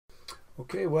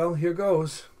Okay, well, here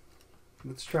goes.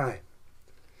 Let's try.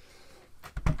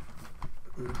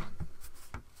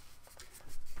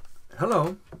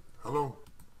 Hello. Hello.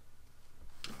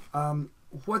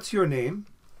 What's your name?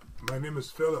 My name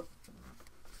is Philip.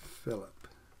 Philip.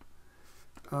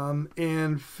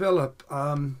 And Philip,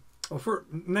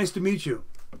 nice to meet you.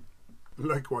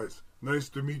 Likewise. Nice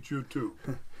to meet you too.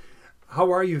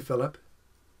 How are you, Philip?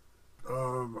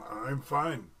 I'm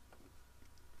fine.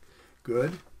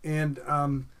 Good. And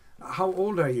how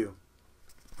old are you?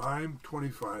 I'm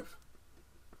 25.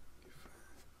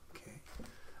 Okay.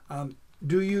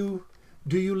 Do you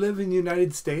live in the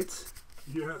United States?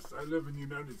 Yes, I live in the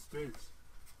United States.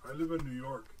 I live in New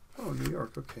York. Oh, New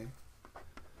York. Okay.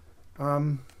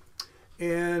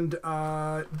 And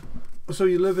so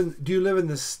you live in? Do you live in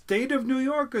the state of New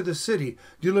York or the city?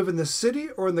 Do you live in the city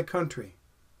or in the country?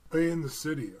 In the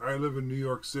city. I live in New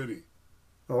York City.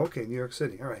 Oh, okay, New York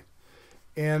City. All right.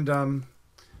 And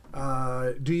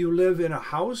do you live in a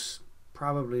house?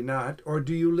 Probably not. Or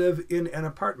do you live in an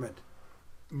apartment?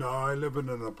 No, I live in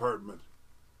an apartment.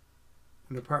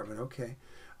 An apartment. Okay.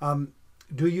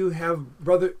 Do you have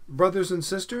brothers and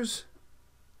sisters?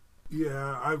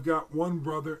 Yeah, I've got one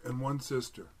brother and one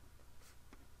sister.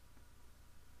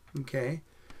 Okay.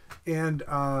 And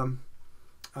are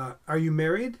you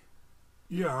married?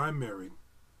 Yeah, I'm married.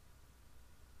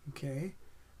 Okay.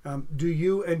 Do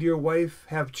you and your wife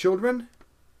have children?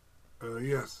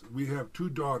 Yes, we have 2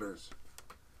 daughters.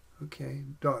 Okay,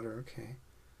 daughter. Okay.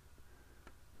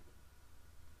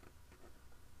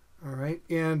 All right.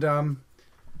 And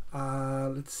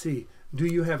let's see. Do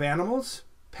you have animals?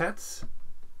 Pets?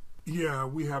 Yeah,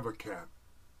 we have a cat.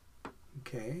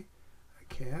 Okay, a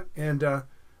cat. And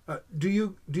do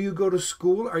you go to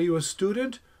school? Are you a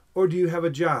student, or do you have a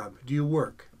job? Do you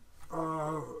work?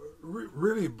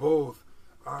 Really both.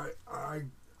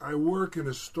 I work in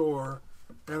a store,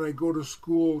 and I go to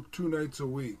school 2 nights a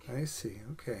week. I see.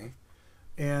 Okay.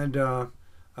 And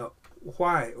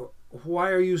why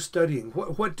are you studying?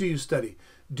 What do you study?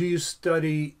 Do you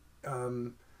study?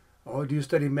 Do you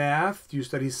study math? Do you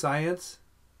study science?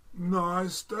 No, I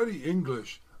study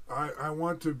English. I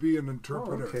want to be an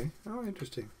interpreter. Oh, okay. Oh,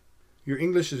 interesting. Your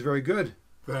English is very good.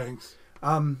 Thanks.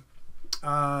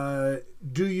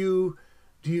 Do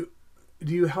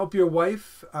you help your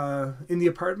wife in the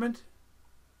apartment?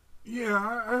 Yeah,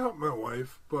 I help my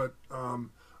wife, but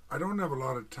I don't have a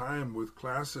lot of time with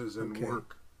classes and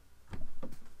work.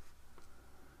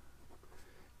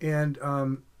 And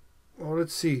well,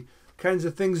 let's see. Kinds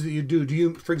of things that you do. Do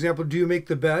you, for example, do you make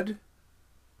the bed?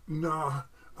 No,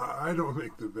 I don't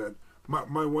make the bed.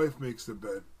 My wife makes the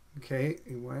bed. Okay,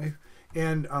 your wife.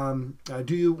 And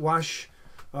do you wash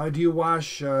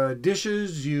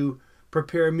dishes? Do you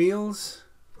prepare meals?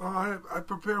 I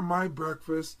prepare my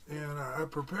breakfast and I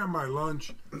prepare my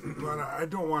lunch, but I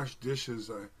don't wash dishes.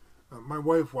 My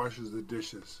wife washes the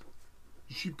dishes.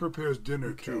 She prepares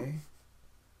dinner too.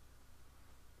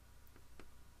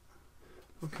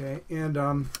 Okay. And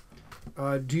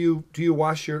do you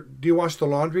wash the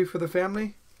laundry for the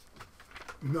family?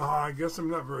 No, I guess I'm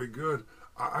not very good.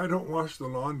 I don't wash the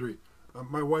laundry.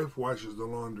 My wife washes the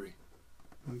laundry.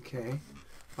 Okay.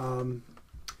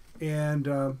 And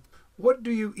what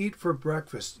do you eat for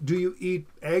breakfast? Do you eat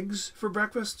eggs for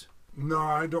breakfast? No,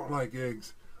 I don't like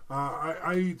eggs.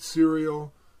 I eat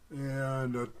cereal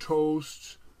and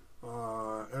toast,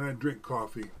 and I drink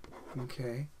coffee.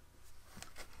 Okay.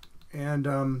 And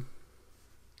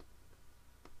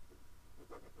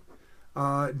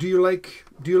do you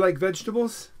like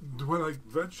vegetables? Do I like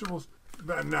vegetables?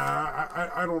 Nah,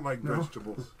 I don't like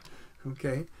vegetables.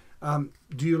 Okay.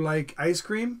 Do you like ice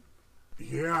cream?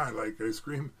 Yeah, I like ice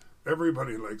cream.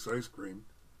 Everybody likes ice cream.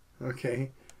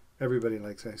 Okay. Everybody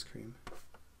likes ice cream.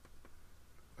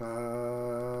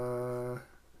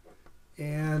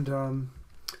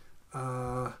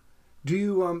 Do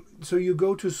you so you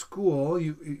go to school,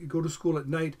 you go to school at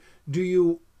night. Do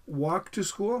you walk to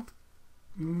school?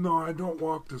 No, I don't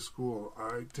walk to school.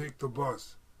 I take the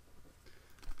bus.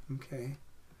 Okay.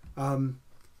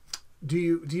 Do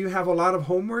you have a lot of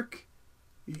homework?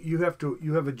 You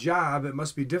have a job. It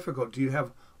must be difficult. Do you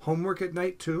have homework at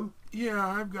night too? Yeah,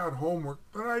 I've got homework,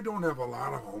 but I don't have a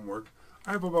lot of homework.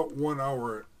 I have about 1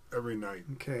 hour every night.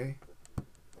 Okay.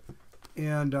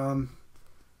 And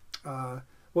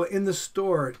well, in the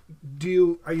store,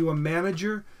 are you a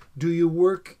manager? Do you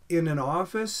work in an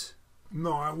office?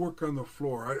 No, I work on the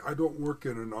floor. I don't work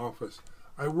in an office.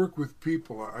 I work with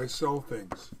people. I sell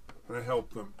things and I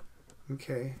help them.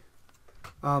 Okay.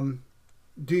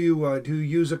 Do you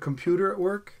use a computer at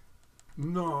work?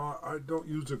 No, I don't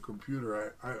use a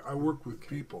computer. I work with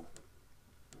people.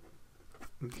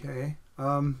 Okay.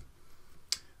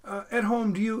 At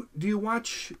home, do you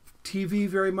watch TV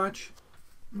very much?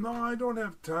 No, I don't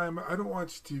have time. I don't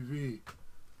watch TV.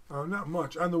 Not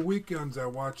much. On the weekends, I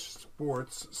watch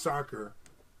sports, soccer.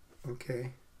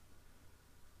 Okay.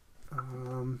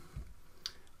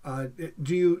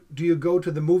 Do you go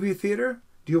to the movie theater?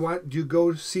 Do you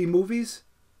go see movies?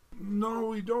 No,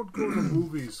 we don't go to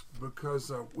movies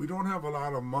because we don't have a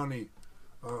lot of money.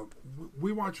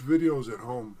 We watch videos at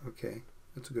home. Okay,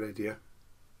 that's a good idea.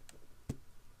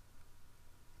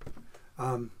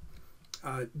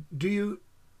 Do you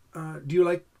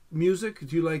like music?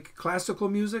 Do you like classical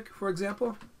music, for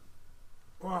example?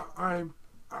 Well, I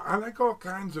like all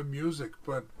kinds of music,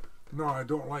 but no, I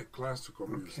don't like classical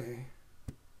music.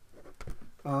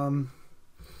 Okay.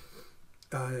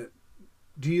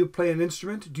 Do you play an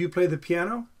instrument? Do you play the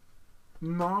piano?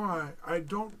 No, I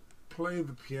don't play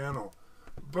the piano,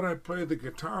 but I play the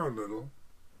guitar a little.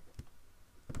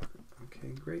 Okay,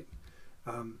 great.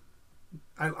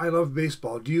 I love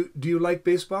baseball. Do you like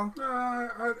baseball?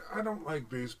 I don't like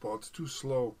baseball. It's too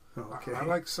slow. Oh, okay. I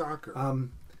like soccer.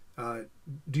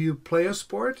 Do you play a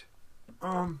sport?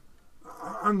 On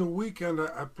the weekend,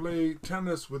 I play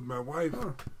tennis with my wife,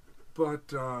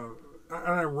 but and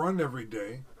I run every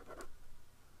day.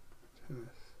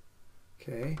 Tennis.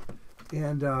 Okay.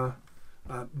 And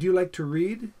do you like to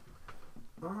read?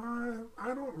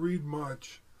 I don't read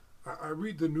much. I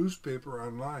read the newspaper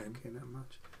online. Okay, not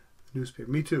much.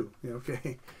 Newspaper. Me too. Yeah,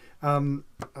 okay.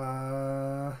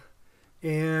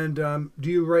 Do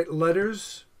you write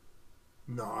letters?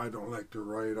 No, I don't like to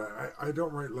write. I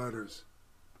don't write letters.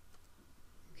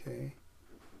 Okay.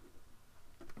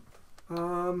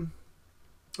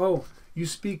 Oh, you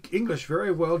speak English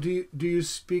very well. Do you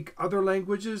speak other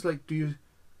languages? Like do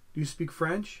you speak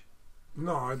French?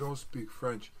 No, I don't speak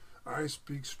French. I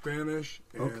speak Spanish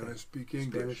and I speak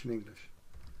English. Spanish and English.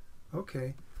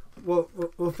 Okay. Well,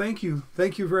 thank you.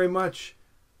 Thank you very much.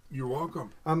 You're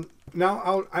welcome.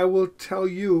 Now I will tell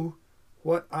you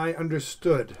what I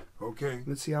understood. Okay.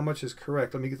 Let's see how much is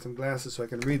correct. Let me get some glasses so I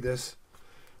can read this.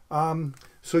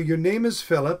 So your name is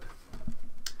Philip.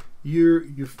 You're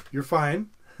fine,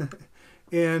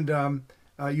 and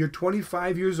you're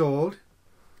 25 years old.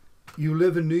 You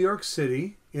live in New York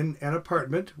City in an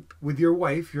apartment with your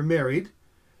wife. You're married.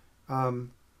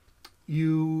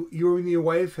 You and your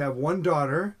wife have one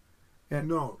daughter. And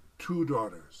no, 2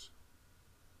 daughters.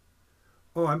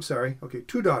 Oh, I'm sorry. Okay,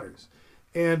 2 daughters,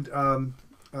 and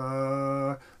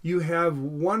you have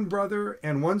one brother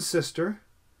and one sister.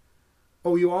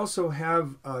 Oh, you also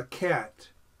have a cat.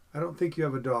 I don't think you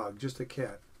have a dog, just a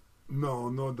cat. No,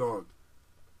 no dog.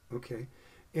 Okay.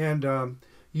 And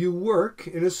you work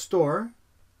in a store,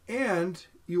 and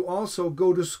you also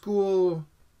go to school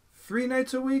 3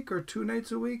 nights a week or 2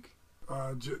 nights a week?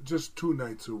 Just 2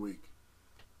 nights a week.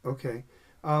 Okay.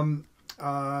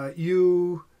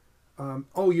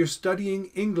 You're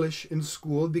studying English in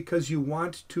school because you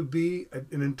want to be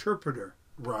an interpreter.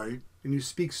 Right. And you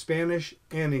speak Spanish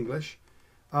and English.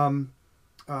 You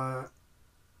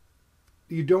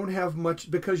don't have much,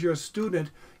 because you're a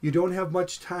student, you don't have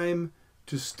much time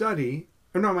to study.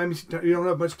 Or no, you don't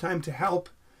have much time to help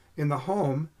in the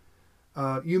home.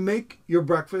 You make your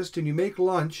breakfast and you make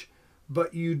lunch,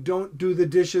 but you don't do the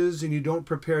dishes and you don't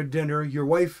prepare dinner. Your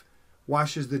wife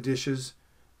washes the dishes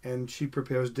and she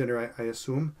prepares dinner, I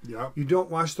assume. Yeah. You don't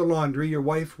wash the laundry. Your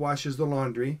wife washes the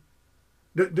laundry.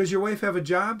 Does your wife have a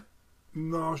job?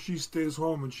 No, she stays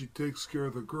home and she takes care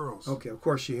of the girls. Okay, of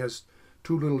course she has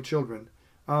 2 little children.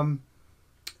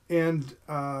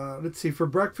 Let's see, for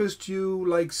breakfast you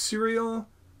like cereal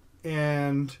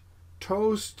and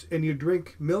toast and you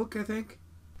drink milk, I think?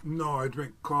 No, I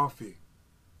drink coffee.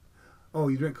 Oh,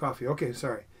 you drink coffee. Okay,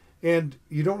 sorry. And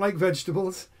you don't like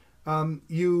vegetables.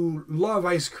 You love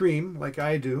ice cream like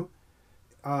I do.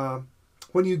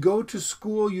 When you go to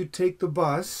school, you take the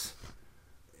bus,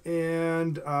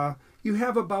 and you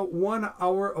have about 1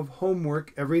 hour of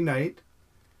homework every night.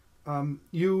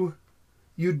 You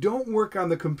don't work on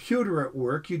the computer at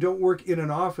work. You don't work in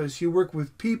an office. You work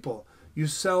with people. You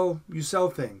sell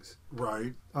things.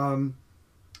 Right.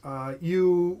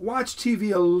 You watch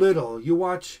TV a little. You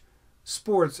watch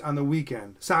sports on the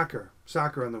weekend. Soccer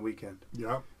on the weekend.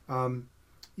 Yeah.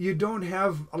 You don't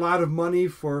have a lot of money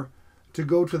to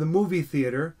go to the movie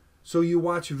theater, so you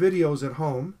watch videos at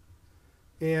home,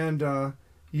 and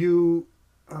you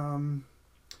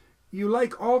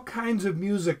like all kinds of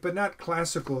music, but not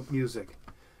classical music.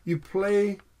 You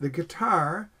play the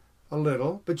guitar a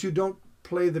little, but you don't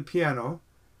play the piano.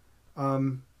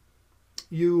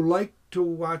 You like to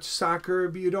watch soccer,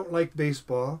 but you don't like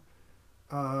baseball.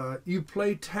 You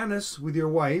play tennis with your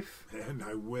wife, And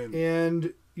I win.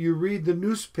 and you read the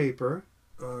newspaper.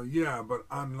 Yeah, but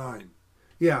online.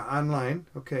 Yeah, online.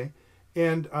 Okay.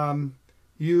 And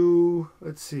you,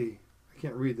 let's see, I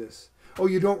can't read this. Oh,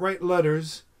 you don't write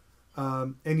letters,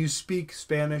 and you speak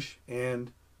Spanish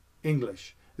and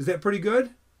English. Is that pretty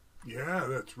good? Yeah,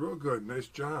 that's real good. Nice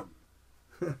job.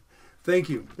 Thank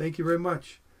you. Thank you very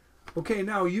much. Okay,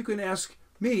 now you can ask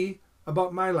me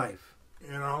about my life.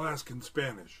 And I'll ask in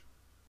Spanish.